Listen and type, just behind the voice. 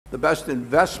The best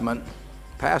investment,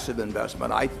 passive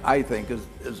investment, I think,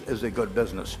 is a good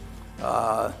business.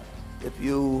 If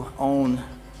you own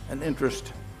an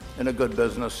interest in a good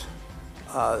business,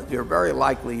 you're very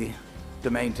likely to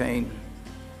maintain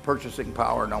purchasing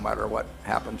power no matter what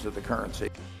happens to the currency.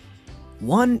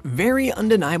 One very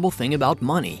undeniable thing about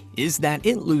money is that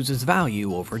it loses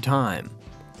value over time.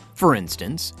 For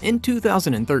instance, in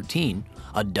 2013,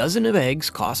 a dozen of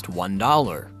eggs cost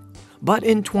 $1, but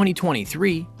in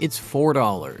 2023, it's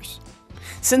 $4.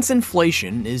 Since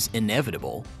inflation is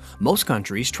inevitable, most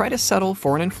countries try to settle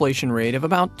for an inflation rate of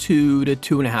about 2 to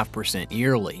 2.5%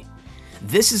 yearly.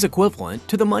 This is equivalent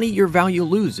to the money your value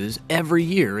loses every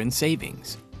year in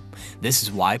savings. This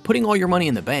is why putting all your money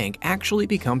in the bank actually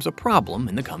becomes a problem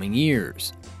in the coming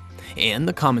years. And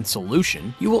the common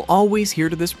solution you will always hear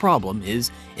to this problem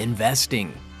is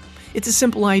investing. It's a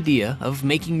simple idea of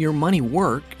making your money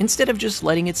work instead of just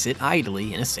letting it sit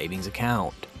idly in a savings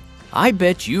account. I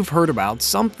bet you've heard about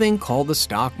something called the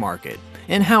stock market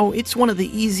and how it's one of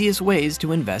the easiest ways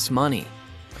to invest money.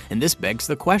 And this begs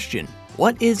the question,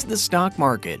 what is the stock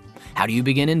market? How do you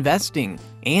begin investing?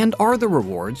 And are the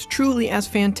rewards truly as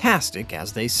fantastic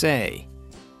as they say?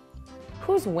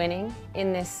 Who's winning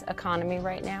in this economy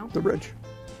right now? The rich,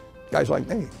 guys like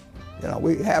me.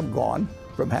 We have gone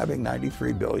from having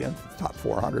 93 billion, top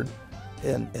 400,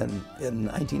 in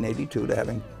 1982 to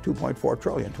having 2.4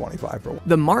 trillion, 25 for one.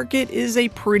 The market is a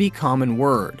pretty common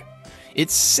word.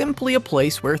 It's simply a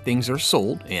place where things are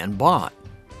sold and bought.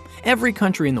 Every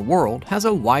country in the world has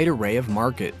a wide array of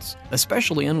markets,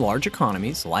 especially in large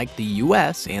economies like the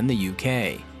US and the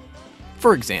UK.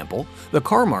 For example, the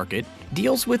car market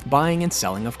deals with buying and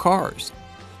selling of cars.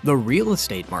 The real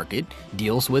estate market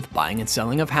deals with buying and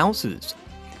selling of houses.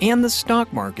 And the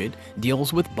stock market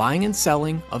deals with buying and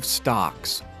selling of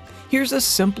stocks. Here's a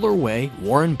simpler way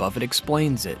Warren Buffett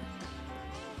explains it.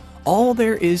 All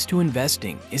there is to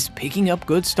investing is picking up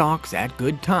good stocks at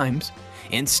good times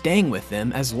and staying with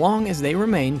them as long as they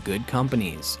remain good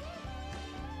companies.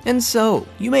 And so,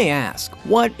 you may ask,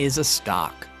 what is a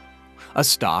stock? A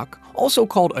stock, also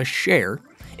called a share,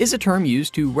 is a term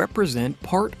used to represent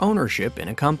part ownership in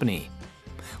a company.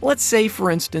 Let's say,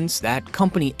 for instance, that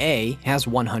Company A has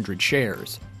 100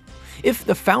 shares. If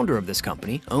the founder of this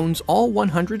company owns all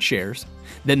 100 shares,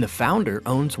 then the founder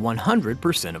owns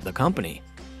 100% of the company.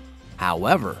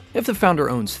 However, if the founder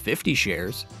owns 50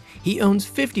 shares, he owns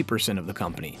 50% of the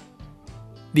company.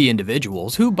 The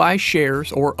individuals who buy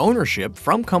shares or ownership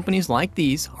from companies like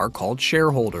these are called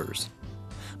shareholders.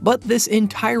 But this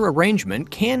entire arrangement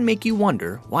can make you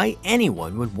wonder why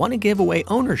anyone would want to give away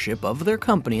ownership of their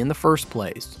company in the first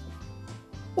place.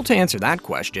 Well, to answer that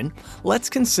question, let's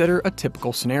consider a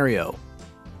typical scenario.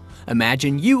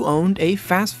 Imagine you owned a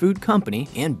fast food company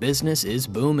and business is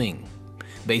booming.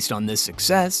 Based on this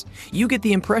success, you get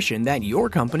the impression that your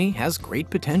company has great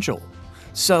potential.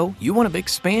 So you want to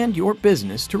expand your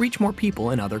business to reach more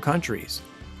people in other countries.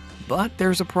 But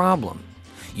there's a problem.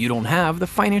 You don't have the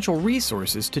financial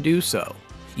resources to do so.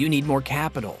 You need more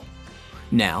capital.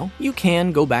 Now, you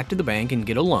can go back to the bank and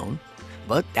get a loan,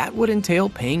 but that would entail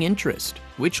paying interest,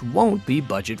 which won't be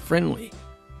budget-friendly.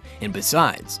 And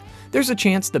besides, there's a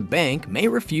chance the bank may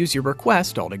refuse your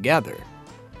request altogether.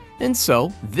 And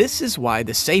so, this is why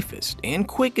the safest and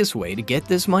quickest way to get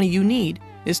this money you need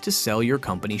is to sell your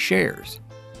company shares.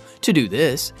 To do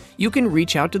this, you can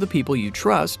reach out to the people you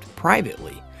trust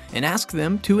privately and ask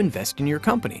them to invest in your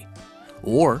company.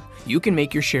 Or you can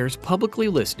make your shares publicly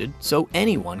listed so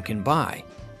anyone can buy.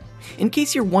 In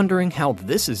case you're wondering how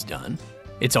this is done,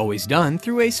 it's always done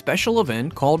through a special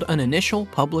event called an initial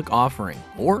public offering,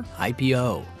 or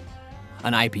IPO.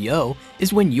 An IPO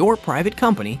is when your private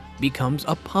company becomes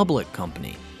a public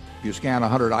company. If you scan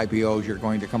 100 IPOs, you're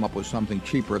going to come up with something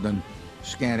cheaper than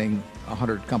scanning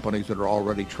 100 companies that are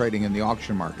already trading in the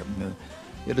auction market.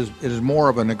 It is more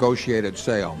of a negotiated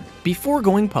sale. Before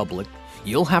going public,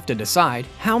 you'll have to decide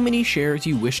how many shares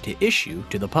you wish to issue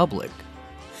to the public.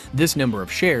 This number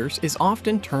of shares is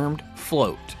often termed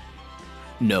float.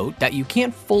 Note that you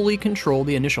can't fully control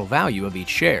the initial value of each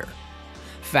share.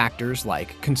 Factors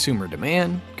like consumer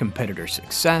demand, competitor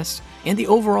success, and the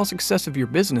overall success of your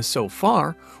business so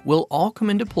far will all come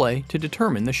into play to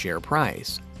determine the share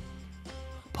price.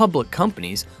 Public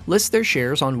companies list their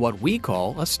shares on what we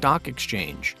call a stock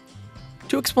exchange.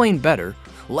 To explain better,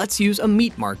 let's use a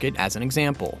meat market as an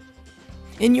example.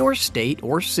 In your state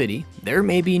or city, there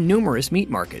may be numerous meat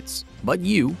markets, but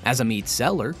you, as a meat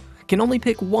seller, can only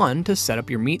pick one to set up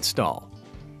your meat stall.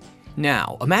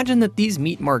 Now, imagine that these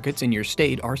meat markets in your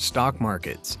state are stock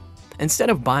markets. Instead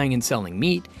of buying and selling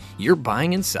meat, you're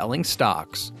buying and selling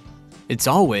stocks. It's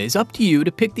always up to you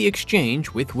to pick the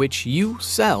exchange with which you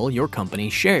sell your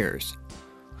company's shares.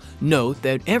 Note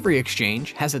that every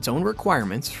exchange has its own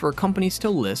requirements for companies to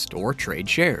list or trade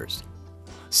shares.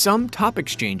 Some top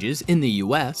exchanges in the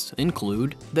US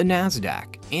include the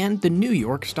NASDAQ and the New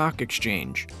York Stock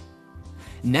Exchange.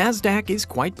 NASDAQ is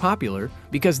quite popular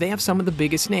because they have some of the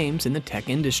biggest names in the tech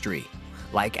industry,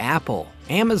 like Apple,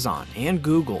 Amazon, and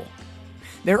Google.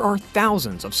 There are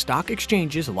thousands of stock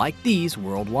exchanges like these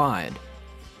worldwide.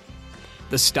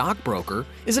 The stockbroker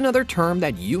is another term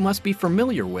that you must be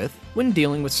familiar with when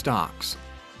dealing with stocks.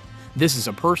 This is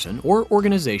a person or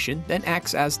organization that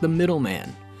acts as the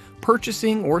middleman,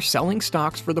 purchasing or selling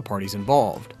stocks for the parties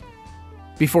involved.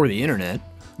 Before the internet,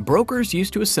 brokers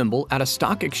used to assemble at a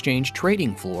stock exchange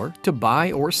trading floor to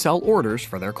buy or sell orders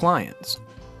for their clients.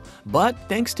 But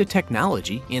thanks to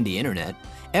technology and the internet,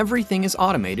 everything is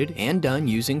automated and done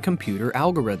using computer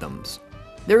algorithms.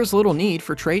 There is little need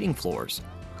for trading floors.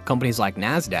 Companies like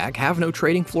NASDAQ have no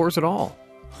trading floors at all.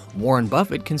 Warren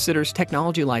Buffett considers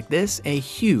technology like this a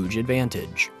huge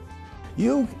advantage.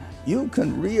 You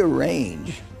can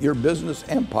rearrange your business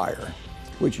empire,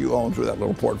 which you own through that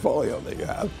little portfolio that you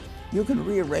have. You can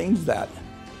rearrange that,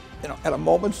 at a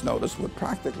moment's notice with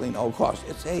practically no cost.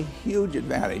 It's a huge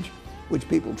advantage, which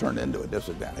people turn into a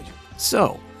disadvantage.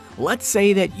 So, let's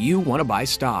say that you want to buy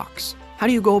stocks. How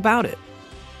do you go about it?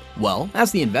 Well,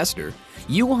 as the investor,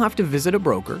 you will have to visit a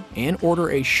broker and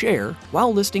order a share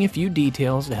while listing a few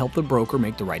details to help the broker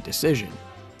make the right decision.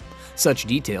 Such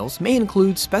details may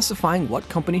include specifying what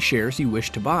company shares you wish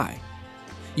to buy.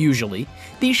 Usually,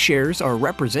 these shares are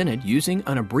represented using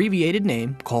an abbreviated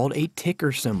name called a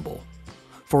ticker symbol.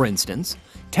 For instance,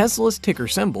 Tesla's ticker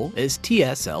symbol is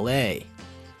TSLA.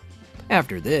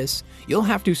 After this, you'll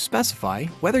have to specify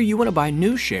whether you want to buy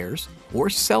new shares or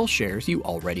sell shares you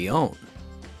already own.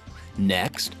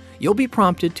 Next, you'll be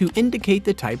prompted to indicate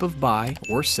the type of buy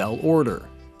or sell order.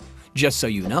 Just so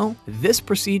you know, this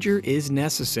procedure is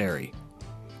necessary.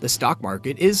 The stock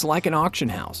market is like an auction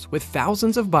house with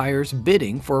thousands of buyers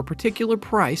bidding for a particular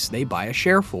price they buy a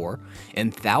share for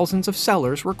and thousands of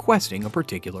sellers requesting a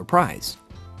particular price.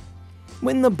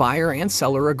 When the buyer and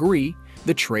seller agree,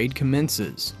 the trade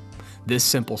commences. This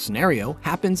simple scenario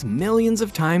happens millions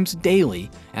of times daily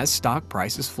as stock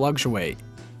prices fluctuate.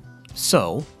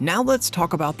 So, now let's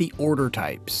talk about the order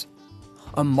types.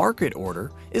 A market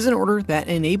order is an order that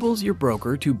enables your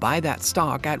broker to buy that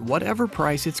stock at whatever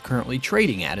price it's currently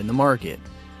trading at in the market.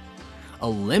 A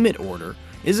limit order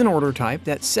is an order type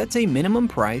that sets a minimum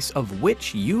price of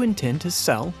which you intend to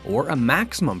sell or a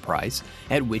maximum price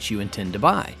at which you intend to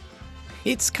buy.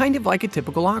 It's kind of like a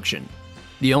typical auction.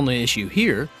 The only issue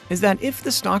here is that if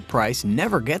the stock price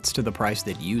never gets to the price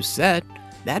that you set,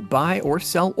 that buy or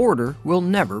sell order will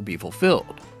never be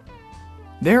fulfilled.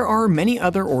 There are many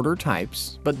other order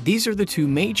types, but these are the two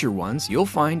major ones you'll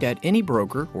find at any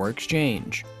broker or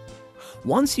exchange.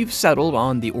 Once you've settled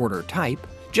on the order type,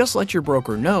 just let your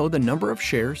broker know the number of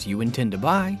shares you intend to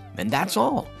buy, and that's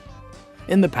all.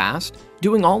 In the past,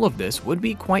 doing all of this would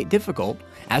be quite difficult,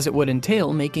 as it would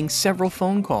entail making several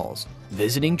phone calls,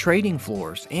 visiting trading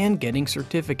floors, and getting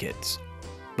certificates.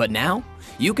 But now,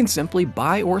 you can simply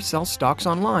buy or sell stocks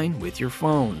online with your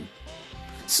phone.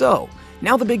 So,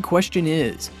 now the big question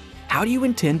is, how do you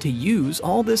intend to use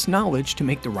all this knowledge to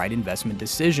make the right investment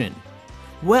decision?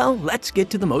 Well, let's get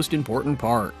to the most important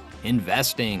part,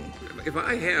 investing. If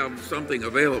I have something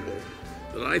available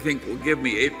that I think will give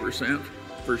me 8%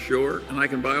 for sure, and I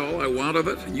can buy all I want of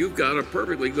it, and you've got a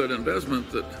perfectly good investment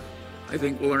that I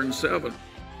think will earn 7.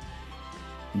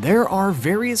 There are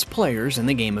various players in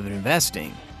the game of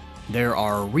investing. There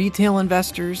are retail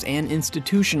investors and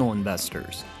institutional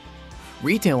investors.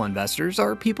 Retail investors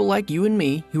are people like you and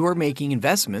me who are making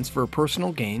investments for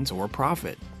personal gains or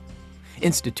profit.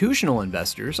 Institutional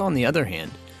investors, on the other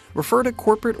hand, refer to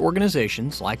corporate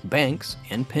organizations like banks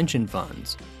and pension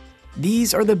funds.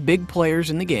 These are the big players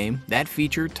in the game that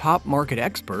feature top market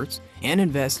experts and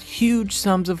invest huge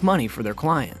sums of money for their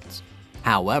clients.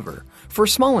 However, for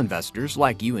small investors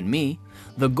like you and me,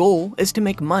 the goal is to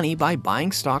make money by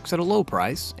buying stocks at a low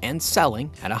price and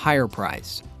selling at a higher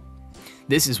price.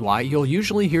 This is why you'll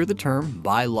usually hear the term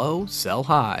buy low, sell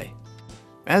high.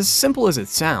 As simple as it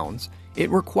sounds, it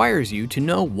requires you to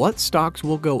know what stocks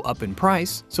will go up in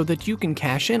price so that you can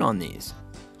cash in on these.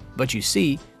 But you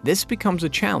see, this becomes a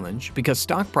challenge because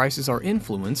stock prices are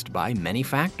influenced by many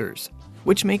factors,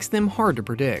 which makes them hard to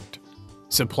predict.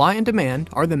 Supply and demand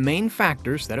are the main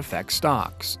factors that affect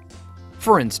stocks.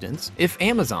 For instance, if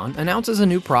Amazon announces a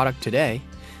new product today,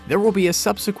 there will be a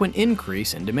subsequent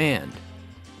increase in demand.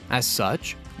 As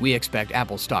such, we expect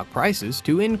Apple stock prices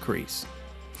to increase.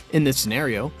 In this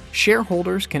scenario,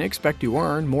 shareholders can expect to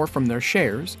earn more from their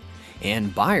shares,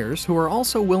 and buyers who are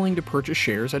also willing to purchase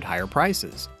shares at higher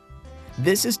prices.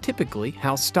 This is typically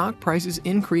how stock prices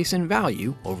increase in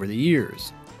value over the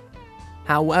years.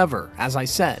 However, as I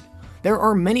said, there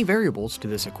are many variables to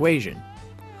this equation.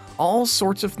 All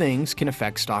sorts of things can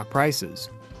affect stock prices.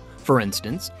 For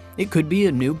instance, it could be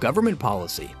a new government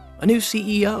policy, a new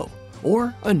CEO,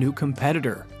 or a new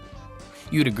competitor.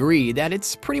 You'd agree that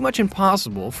it's pretty much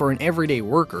impossible for an everyday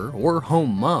worker or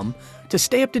home mom to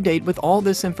stay up to date with all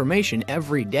this information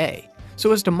every day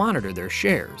so as to monitor their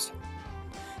shares.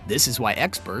 This is why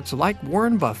experts like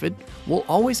Warren Buffett will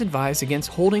always advise against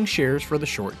holding shares for the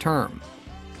short term.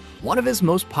 One of his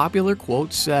most popular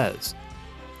quotes says,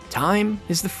 "Time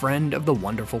is the friend of the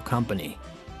wonderful company,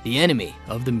 the enemy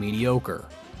of the mediocre."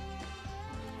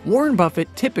 Warren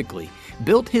Buffett typically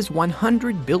built his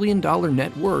 $100 billion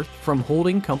net worth from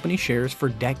holding company shares for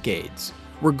decades,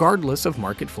 regardless of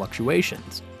market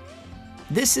fluctuations.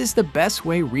 This is the best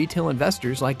way retail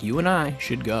investors like you and I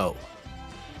should go.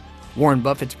 Warren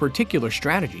Buffett's particular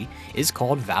strategy is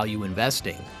called value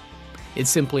investing. It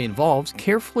simply involves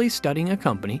carefully studying a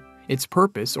company, its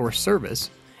purpose or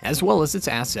service, as well as its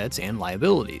assets and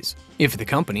liabilities. If the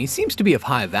company seems to be of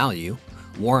high value,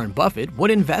 Warren Buffett would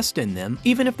invest in them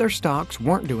even if their stocks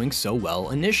weren't doing so well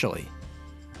initially.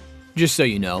 Just so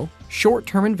you know,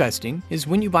 short-term investing is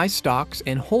when you buy stocks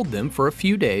and hold them for a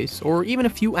few days or even a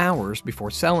few hours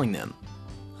before selling them.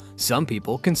 Some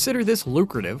people consider this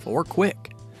lucrative or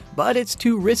quick, but it's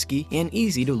too risky and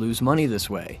easy to lose money this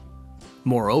way.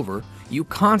 Moreover, you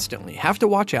constantly have to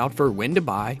watch out for when to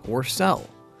buy or sell.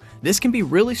 This can be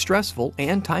really stressful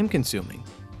and time-consuming.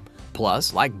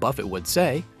 Plus, like Buffett would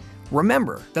say,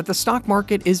 remember that the stock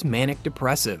market is manic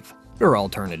depressive. Your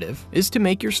alternative is to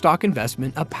make your stock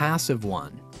investment a passive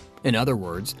one. In other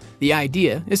words, the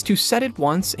idea is to set it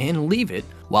once and leave it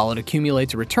while it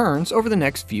accumulates returns over the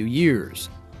next few years.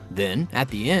 Then, at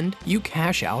the end, you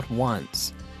cash out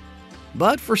once.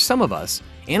 But for some of us,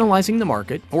 analyzing the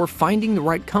market or finding the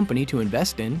right company to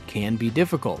invest in can be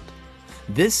difficult.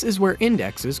 This is where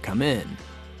indexes come in.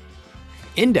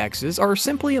 Indexes are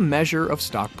simply a measure of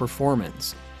stock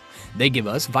performance. They give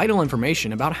us vital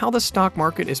information about how the stock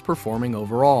market is performing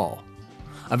overall.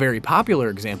 A very popular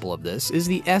example of this is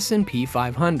the S&P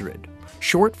 500,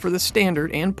 short for the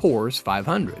Standard & Poor's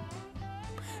 500.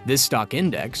 This stock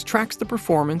index tracks the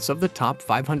performance of the top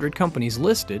 500 companies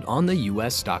listed on the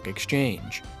U.S. stock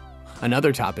exchange.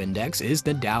 Another top index is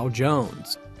the Dow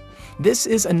Jones. This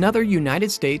is another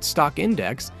United States stock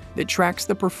index that tracks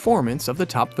the performance of the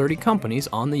top 30 companies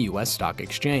on the U.S. stock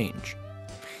exchange.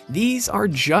 These are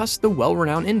just the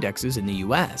well-renowned indexes in the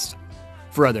US.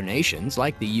 For other nations,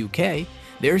 like the UK,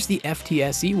 there's the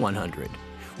FTSE 100,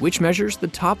 which measures the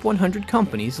top 100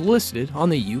 companies listed on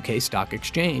the UK stock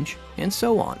exchange, and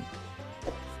so on.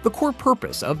 The core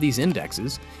purpose of these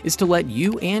indexes is to let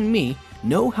you and me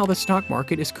know how the stock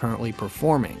market is currently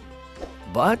performing.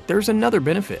 But there's another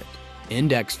benefit: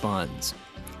 index funds.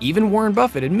 Even Warren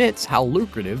Buffett admits how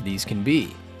lucrative these can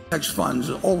be. Index funds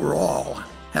overall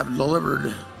have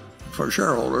delivered for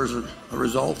shareholders a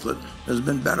result that has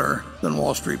been better than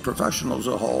Wall Street professionals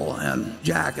as a whole, and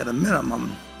Jack, at a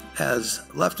minimum, has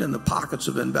left in the pockets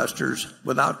of investors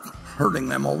without hurting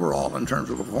them overall in terms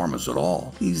of performance at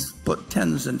all. He's put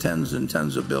tens and tens and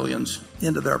tens of billions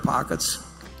into their pockets.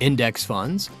 Index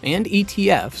funds and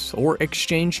ETFs, or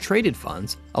exchange-traded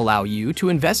funds, allow you to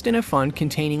invest in a fund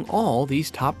containing all these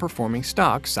top-performing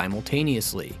stocks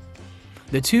simultaneously.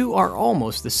 The two are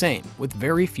almost the same, with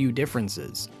very few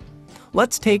differences.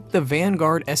 Let's take the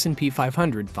Vanguard S&P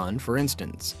 500 fund, for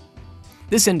instance.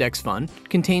 This index fund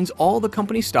contains all the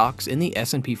company stocks in the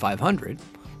S&P 500,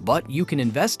 but you can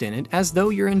invest in it as though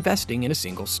you're investing in a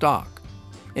single stock.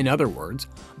 In other words,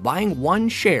 buying one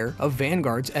share of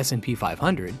Vanguard's S&P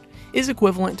 500 is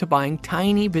equivalent to buying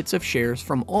tiny bits of shares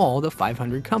from all the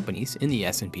 500 companies in the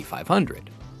S&P 500.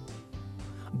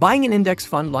 Buying an index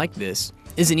fund like this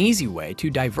is an easy way to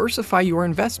diversify your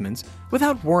investments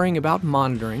without worrying about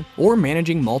monitoring or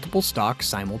managing multiple stocks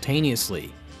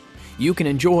simultaneously. You can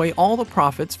enjoy all the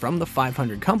profits from the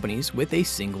 500 companies with a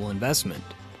single investment.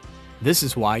 This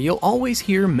is why you'll always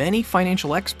hear many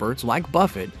financial experts like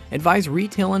Buffett advise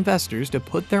retail investors to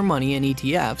put their money in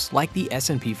ETFs like the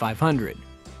S&P 500.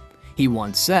 He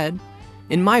once said,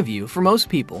 "In my view, for most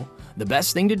people, the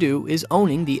best thing to do is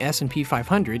owning the S&P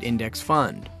 500 index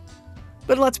fund."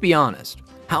 But let's be honest,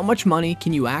 how much money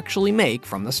can you actually make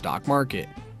from the stock market?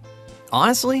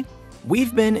 Honestly,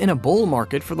 we've been in a bull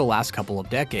market for the last couple of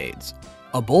decades.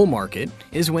 A bull market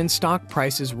is when stock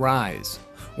prices rise,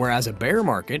 whereas a bear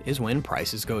market is when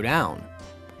prices go down.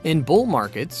 In bull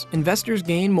markets, investors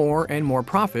gain more and more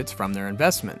profits from their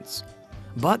investments.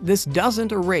 But this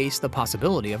doesn't erase the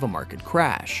possibility of a market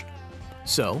crash.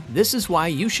 So, this is why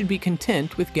you should be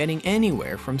content with getting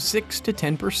anywhere from 6 to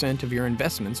 10% of your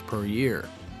investments per year.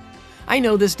 I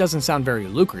know this doesn't sound very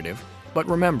lucrative, but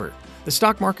remember, the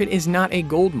stock market is not a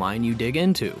gold mine you dig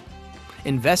into.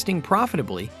 Investing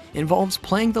profitably involves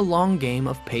playing the long game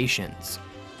of patience.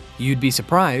 You'd be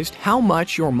surprised how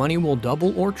much your money will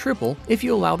double or triple if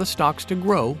you allow the stocks to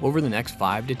grow over the next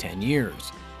 5 to 10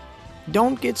 years.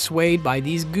 Don't get swayed by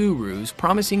these gurus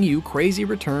promising you crazy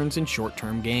returns and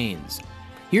short-term gains.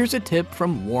 Here's a tip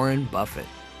from Warren Buffett.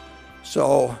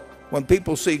 So when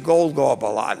people see gold go up a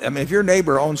lot, I mean, if your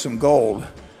neighbor owns some gold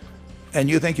and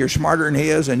you think you're smarter than he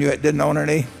is and you didn't own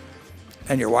any,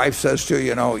 and your wife says to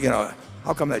you,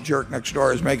 how come that jerk next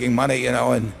door is making money,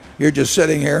 and you're just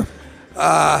sitting here,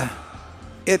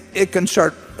 it can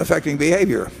start affecting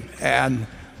behavior. And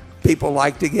people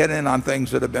like to get in on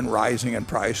things that have been rising in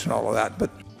price and all of that. But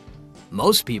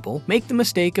most people make the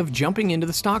mistake of jumping into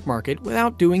the stock market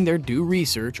without doing their due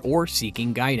research or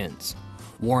seeking guidance.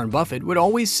 Warren Buffett would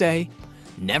always say,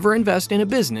 "Never invest in a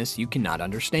business you cannot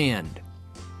understand."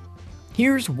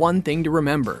 Here's one thing to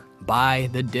remember: buy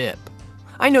the dip.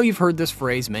 I know you've heard this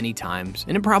phrase many times,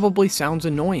 and it probably sounds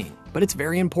annoying, but it's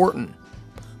very important.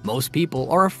 Most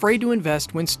people are afraid to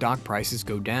invest when stock prices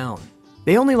go down.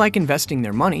 They only like investing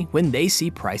their money when they see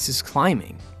prices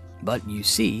climbing. But you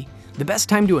see, the best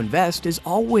time to invest is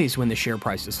always when the share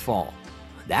prices fall.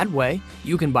 That way,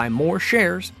 you can buy more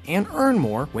shares and earn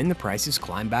more when the prices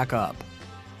climb back up.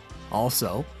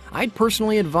 Also, I'd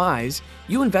personally advise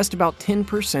you invest about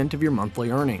 10% of your monthly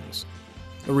earnings.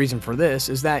 The reason for this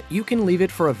is that you can leave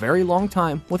it for a very long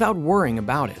time without worrying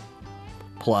about it.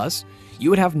 Plus,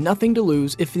 you would have nothing to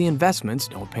lose if the investments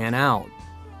don't pan out.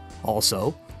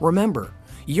 Also, remember,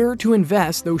 you're to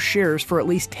invest those shares for at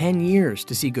least 10 years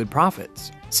to see good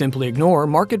profits. Simply ignore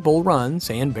market bull runs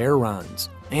and bear runs,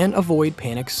 and avoid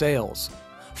panic sales.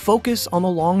 Focus on the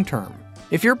long term.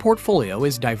 If your portfolio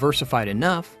is diversified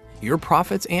enough, your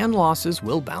profits and losses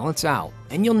will balance out,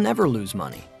 and you'll never lose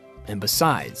money. And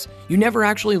besides, you never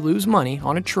actually lose money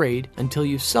on a trade until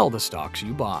you sell the stocks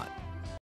you bought.